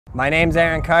My name's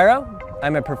Kyro.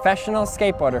 I'm a professional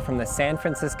skateboarder from the San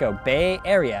Francisco Bay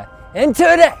Area, and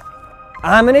today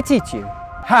I'm gonna teach you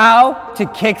how to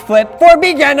kickflip for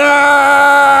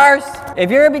beginners!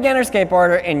 If you're a beginner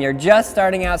skateboarder and you're just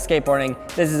starting out skateboarding,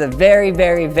 this is a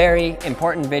very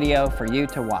important video for you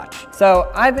to watch. So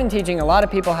I've been teaching a lot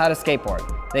of people how to skateboard.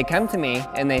 They come to me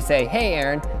and they say, hey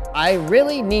Aaron, I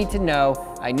really need to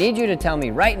know, I need you to tell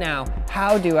me right now,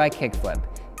 how do I kickflip?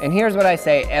 And here's what I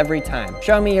say every time.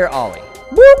 Show me your ollie.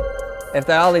 Boop! If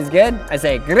the ollie's good, I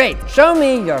say, great, show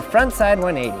me your frontside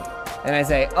 180. And I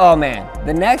say, oh man,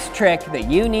 the next trick that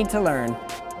you need to learn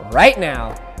right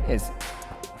now is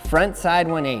frontside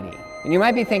 180. And you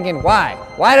might be thinking, why?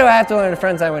 Why do I have to learn a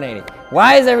frontside 180?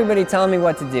 Why is everybody telling me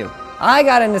what to do? I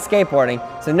got into skateboarding,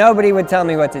 so nobody would tell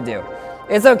me what to do.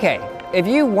 It's okay. If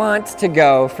you want to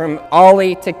go from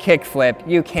ollie to kickflip,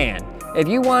 you can. If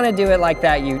you want to do it like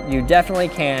that, you definitely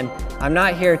can. I'm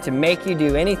not here to make you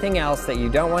do anything else that you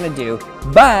don't want to do,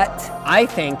 but I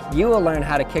think you will learn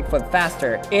how to kickflip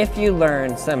faster if you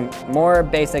learn some more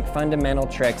basic fundamental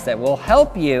tricks that will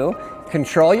help you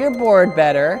control your board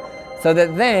better so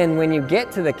that then when you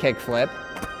get to the kickflip,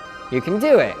 you can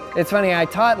do it. It's funny, I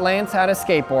taught Lance how to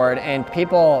skateboard and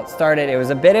people started, it was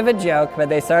a bit of a joke, but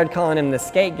they started calling him the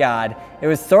skate god. It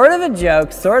was sort of a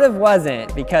joke, sort of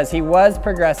wasn't, because he was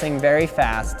progressing very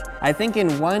fast. I think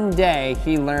in one day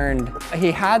he learned,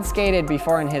 he had skated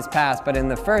before in his past, but in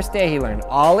the first day he learned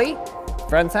ollie,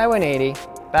 frontside 180,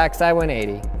 backside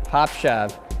 180, pop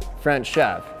shove, front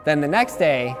shove. Then the next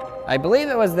day, I believe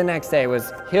it was the next day,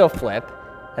 was heel flip.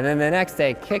 And then the next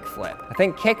day, kickflip. I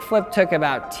think kickflip took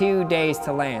about 2 days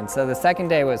to land. So the second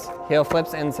day was heel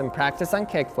flips and some practice on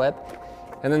kickflip.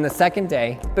 And then the second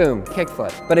day, boom,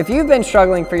 kickflip. But if you've been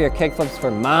struggling for your kickflips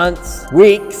for months,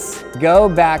 weeks, go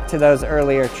back to those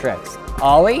earlier tricks.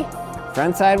 Ollie,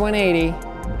 frontside 180,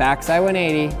 backside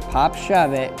 180, pop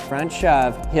shove it, front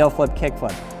shove, heel flip,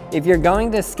 kickflip. If you're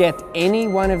going to skip any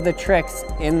one of the tricks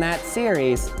in that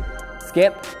series,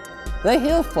 skip the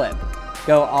heel flip.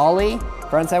 Go ollie,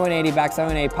 frontside 180, backside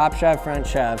 180, pop shove, front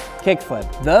shove,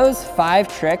 kickflip. Those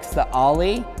 5 tricks, the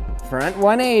ollie, front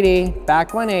 180,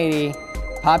 back 180,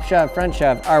 pop shove, front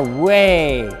shove, are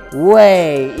way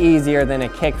easier than a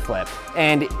kickflip.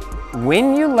 And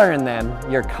when you learn them,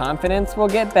 your confidence will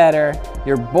get better.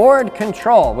 Your board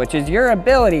control, which is your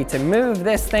ability to move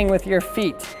this thing with your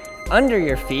feet, under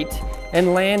your feet,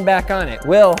 and land back on it,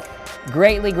 will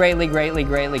greatly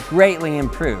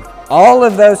improve. All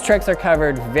of those tricks are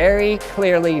covered very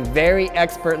clearly, very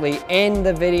expertly in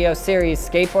the video series,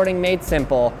 Skateboarding Made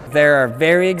Simple. There are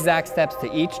very exact steps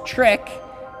to each trick,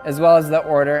 as well as the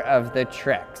order of the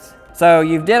tricks. So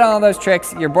you did all those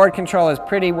tricks, your board control is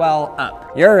pretty well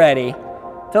up. You're ready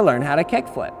to learn how to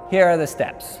kickflip. Here are the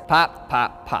steps. Pop,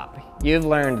 pop, pop. You've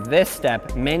learned this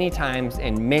step many times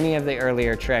in many of the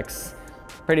earlier tricks,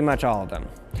 pretty much all of them.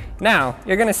 Now,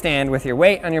 you're gonna stand with your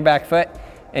weight on your back foot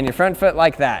and your front foot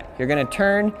like that. You're gonna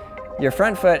turn your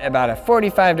front foot about a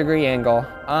 45-degree angle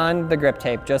on the grip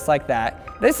tape, just like that.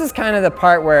 This is kind of the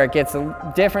part where it gets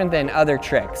different than other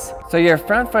tricks. So your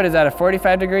front foot is at a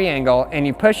 45-degree angle and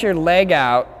you push your leg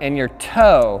out and your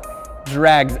toe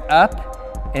drags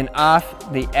up and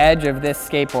off the edge of this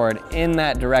skateboard in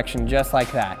that direction, just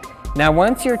like that. Now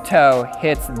once your toe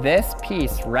hits this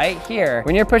piece right here,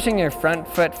 when you're pushing your front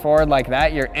foot forward like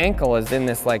that, your ankle is in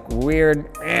this like weird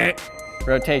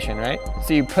rotation, right?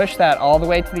 So you push that all the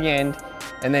way to the end,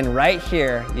 and then right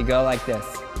here, you go like this.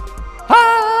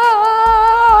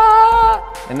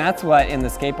 And that's what in the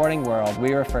skateboarding world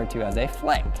we refer to as a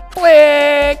flick.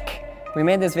 Flick! We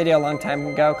made this video a long time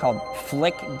ago called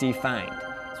Flick Defined.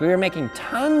 So we were making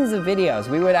tons of videos.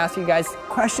 We would ask you guys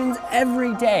questions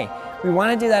every day. We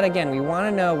want to do that again. We want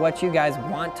to know what you guys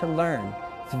want to learn.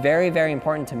 It's very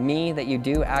important to me that you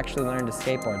do actually learn to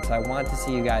skateboard. So I want to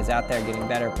see you guys out there getting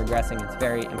better, progressing. It's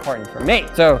very important for me.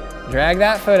 So drag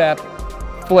that foot up,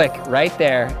 flick right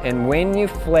there. And when you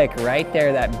flick right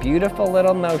there, that beautiful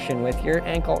little motion with your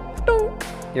ankle,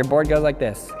 your board goes like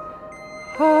this.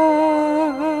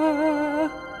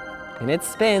 And it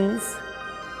spins.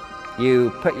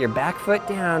 You put your back foot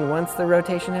down once the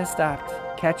rotation has stopped.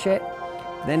 Catch it.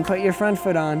 Then put your front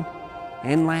foot on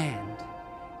and land.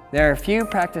 There are a few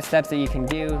practice steps that you can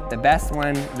do. The best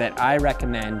one that I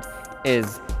recommend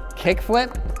is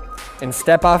kickflip and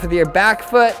step off with your back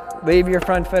foot, leave your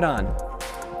front foot on.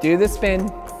 Do the spin,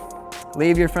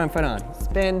 leave your front foot on.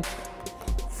 Spin,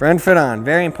 front foot on,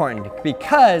 very important.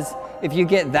 Because if you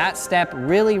get that step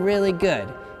really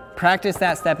good, practice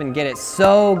that step and get it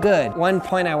so good. One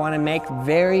point I want to make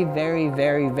very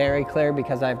clear,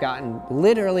 because I've gotten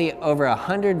literally over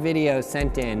 100 videos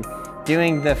sent in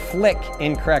doing the flick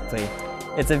incorrectly.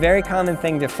 It's a very common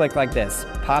thing to flick like this.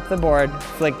 Pop the board,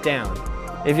 flick down.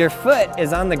 If your foot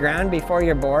is on the ground before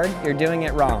your board, you're doing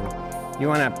it wrong. You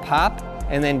wanna pop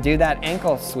and then do that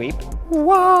ankle sweep.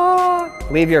 Wah!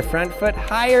 Leave your front foot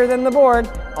higher than the board,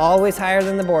 always higher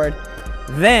than the board.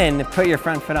 Then put your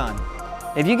front foot on.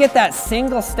 If you get that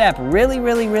single step really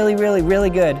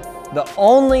good, the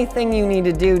only thing you need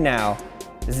to do now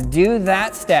is do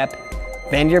that step,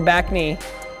 bend your back knee,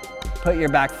 put your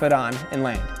back foot on and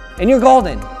land. And you're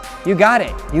golden. You got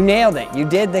it. You nailed it. You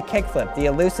did the kickflip, the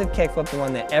elusive kickflip, the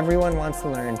one that everyone wants to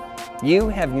learn. You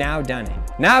have now done it.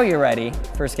 Now you're ready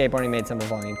for Skateboarding Made Simple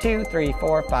Volume 2, 3,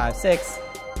 4, 5, 6,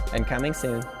 and coming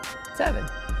soon, 7.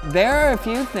 There are a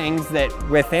few things that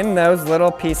within those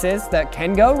little pieces that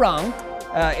can go wrong.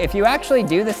 If you actually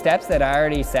do the steps that I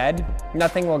already said,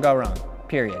 nothing will go wrong,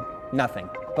 period, nothing.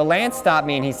 But Lance stopped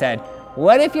me and he said,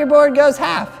 what if your board goes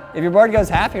half? If your board goes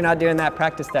half, you're not doing that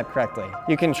practice step correctly.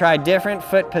 You can try different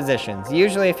foot positions.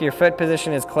 Usually if your foot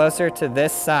position is closer to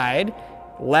this side,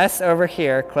 less over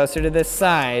here, closer to this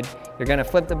side, you're gonna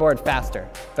flip the board faster.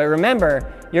 But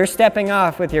remember, you're stepping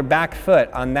off with your back foot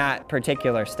on that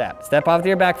particular step. Step off with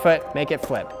your back foot, make it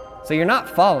flip. So you're not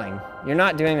falling. You're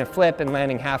not doing a flip and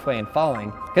landing halfway and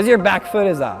falling, because your back foot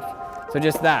is off. So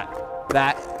just that,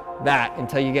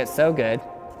 until you get so good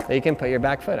that you can put your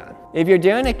back foot on. If you're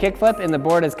doing a kickflip and the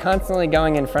board is constantly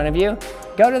going in front of you,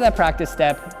 go to that practice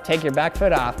step, take your back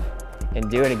foot off, and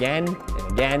do it again,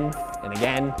 and again, and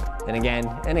again, and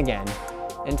again, and again,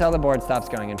 until the board stops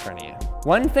going in front of you.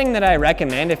 One thing that I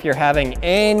recommend if you're having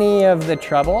any of the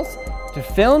troubles, to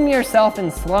film yourself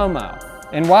in slow-mo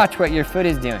and watch what your foot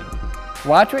is doing.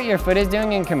 Watch what your foot is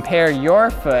doing and compare your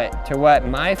foot to what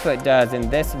my foot does in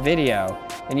this video,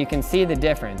 and you can see the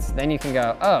difference. Then you can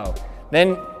go, oh,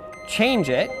 then change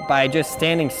it by just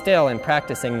standing still and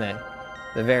practicing the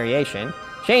variation.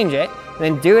 Change it,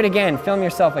 then do it again, film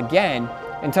yourself again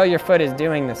until your foot is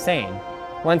doing the same.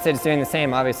 Once it's doing the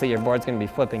same, obviously your board's gonna be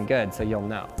flipping good, so you'll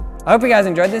know. I hope you guys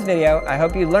enjoyed this video. I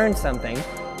hope you learned something.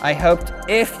 I hoped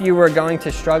if you were going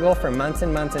to struggle for months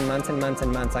and months and months and months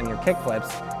and months on your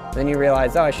kickflips, then you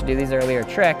realize, oh, I should do these earlier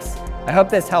tricks. I hope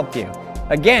this helped you.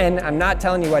 Again, I'm not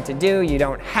telling you what to do. You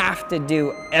don't have to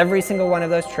do every single one of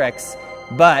those tricks,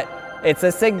 but it's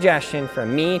a suggestion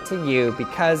from me to you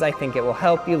because I think it will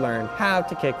help you learn how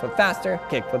to kickflip faster,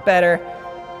 kickflip better,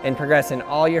 and progress in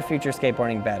all your future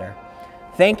skateboarding better.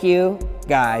 Thank you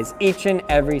guys, each and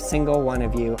every single one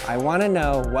of you. I want to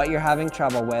know what you're having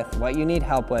trouble with, what you need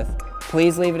help with.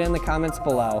 Please leave it in the comments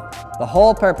below. The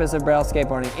whole purpose of Braille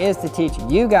Skateboarding is to teach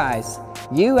you guys,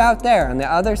 you out there on the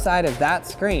other side of that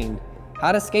screen,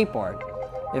 how to skateboard.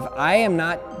 If I am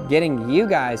not getting you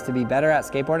guys to be better at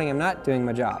skateboarding, I'm not doing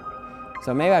my job.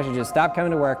 So maybe I should just stop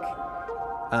coming to work,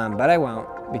 but I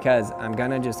won't, because I'm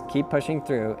gonna just keep pushing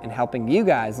through and helping you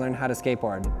guys learn how to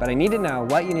skateboard. But I need to know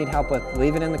what you need help with.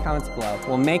 Leave it in the comments below.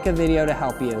 We'll make a video to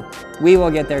help you. We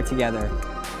will get there together.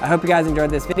 I hope you guys enjoyed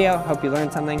this video. Hope you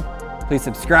learned something. Please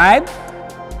subscribe,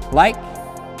 like,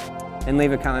 and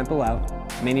leave a comment below.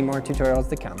 Many more tutorials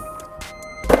to come.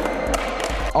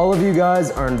 All of you guys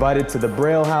are invited to the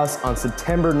Braille House on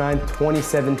September 9th,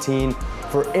 2017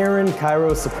 for Aaron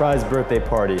Kyro's surprise birthday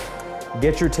party.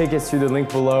 Get your tickets through the link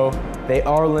below. They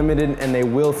are limited and they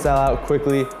will sell out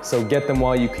quickly, so get them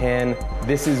while you can.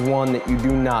 This is one that you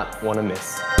do not want to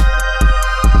miss.